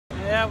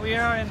Yeah, we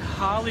are in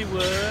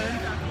Hollywood.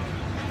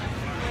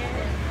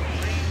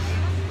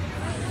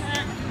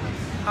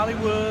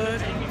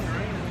 Hollywood.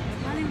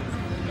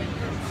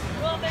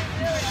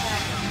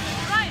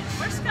 Right,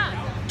 where's Scott?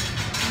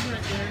 He's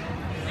right there.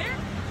 Where?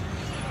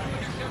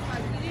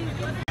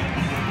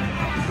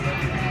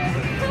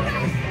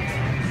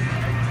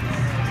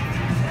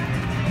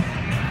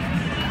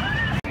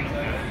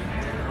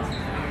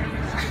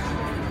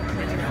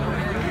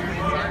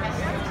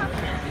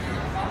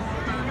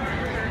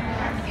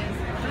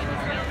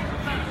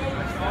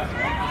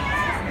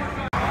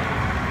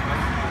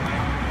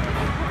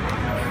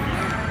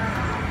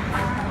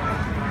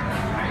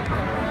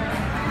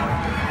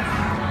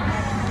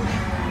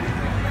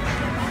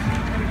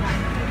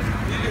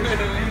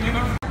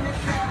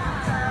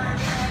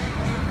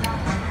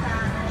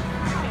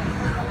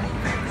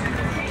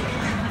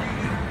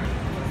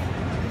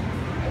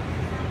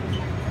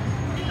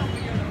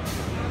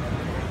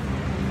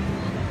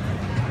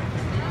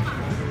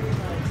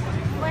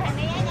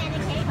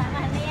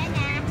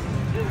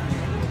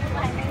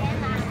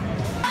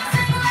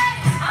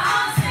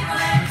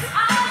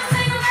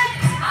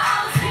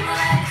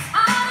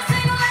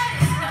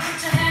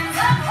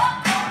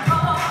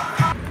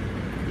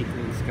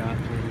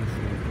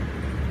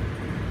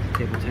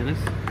 Table tennis.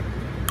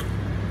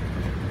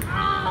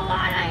 Oh,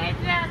 I hit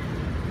that.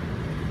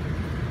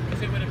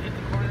 Because it would have hit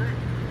the corner.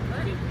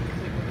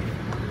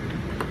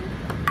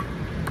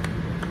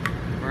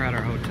 We're at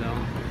our hotel,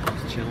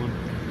 just chilling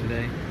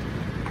today.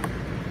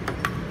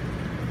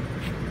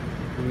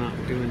 We're not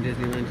doing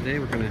Disneyland today,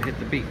 we're gonna hit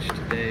the beach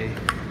today.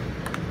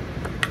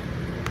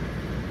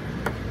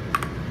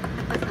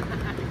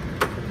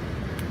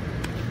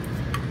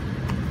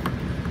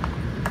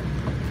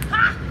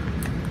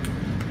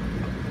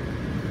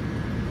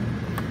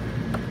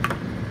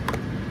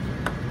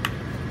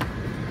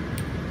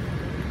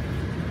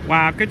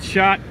 Wow, good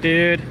shot,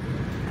 dude.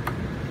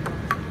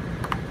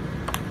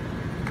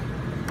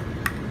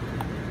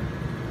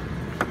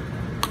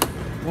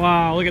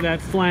 Wow, look at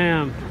that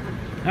slam.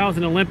 That was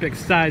an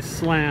Olympic-sized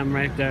slam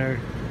right there.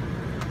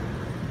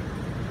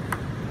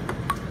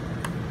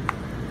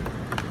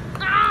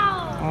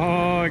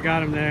 Oh, I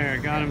got him there,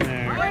 got him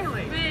there.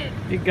 Finally.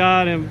 You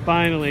got him,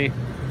 finally.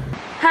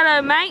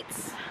 Hello,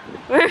 mates.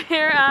 We're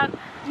here at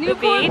the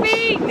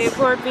beach.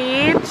 Newport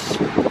Beach.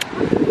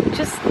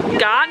 Just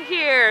got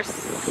here.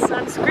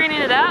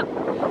 Sunscreening it up.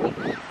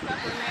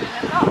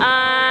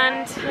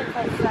 And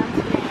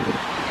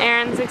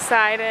Aaron's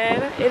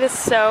excited. It is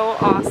so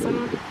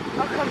awesome.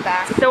 I'll come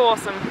back. So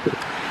awesome.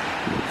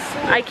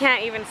 I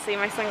can't even see,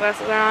 my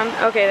sunglasses are on.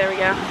 Okay, there we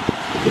go.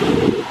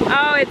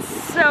 Oh, it's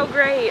so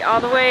great.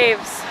 All the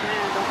waves.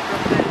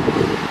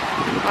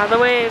 All the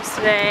waves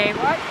today.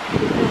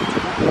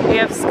 We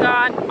have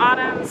Scott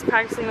Autumn's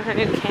practicing with her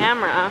new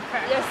camera.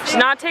 She's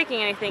not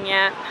taking anything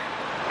yet.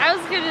 I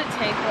was gonna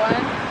take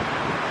one.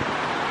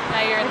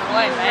 Now you're in the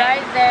way,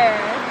 right there.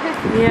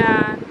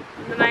 Yeah,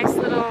 the nice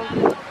little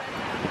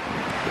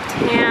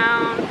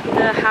town,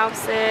 the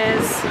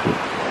houses.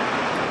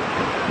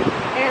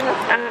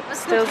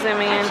 Still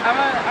zooming in.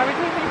 Are we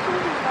taking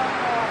pictures?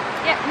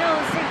 Yeah, no,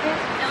 let's take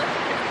pictures.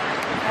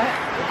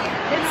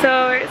 So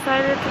we're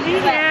excited to be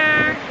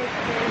here.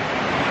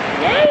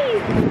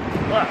 Yay!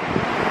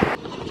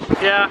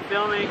 Yeah,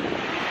 filming,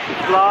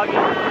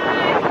 vlogging.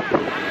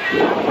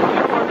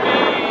 Newport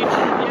Beach,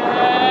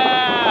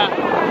 yeah!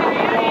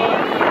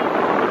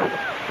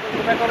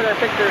 Go back over that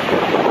picture.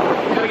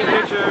 Gotta get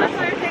pictures.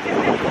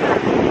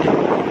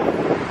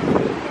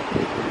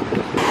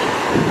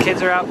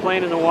 Kids are out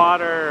playing in the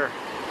water,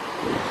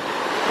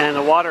 and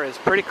the water is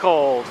pretty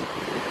cold.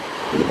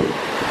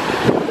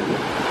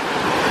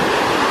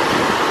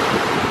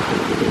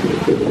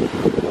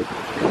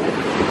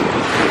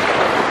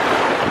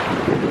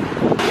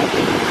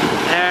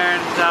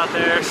 Aaron's out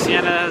there,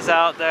 Sienna's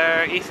out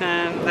there,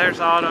 Ethan, there's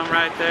Autumn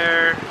right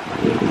there,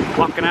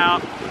 walking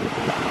out.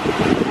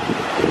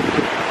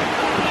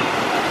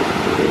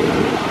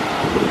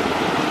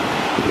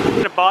 I'm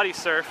gonna body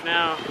surf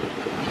now.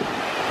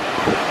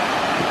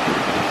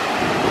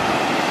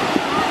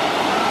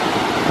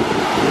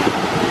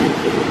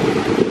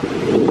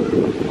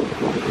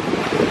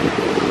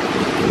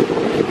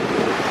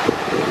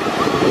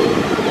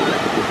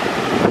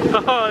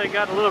 Oh, they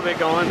got a little bit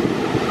going.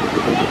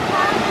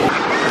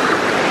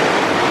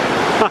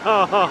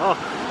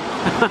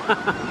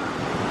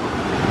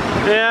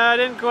 Yeah,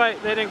 they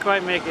didn't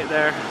quite make it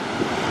there.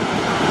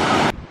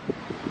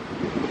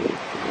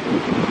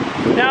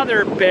 Now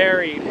they're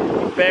buried.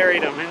 We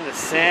buried them in the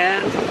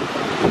sand.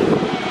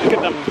 Look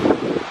at them.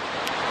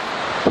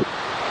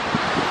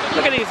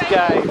 Look at these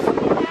guys.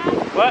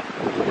 What?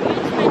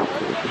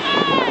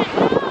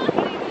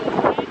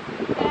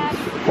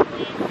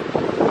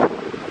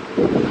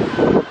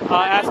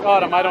 Ask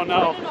Autumn, I don't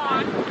know.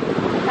 How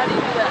do you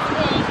do that?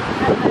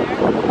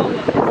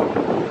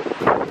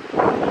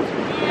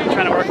 I'm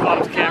trying to work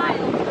Autumn's camera.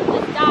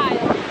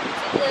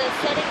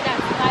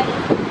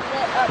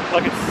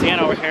 Look at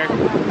Sienna over here.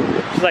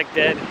 She's like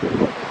dead.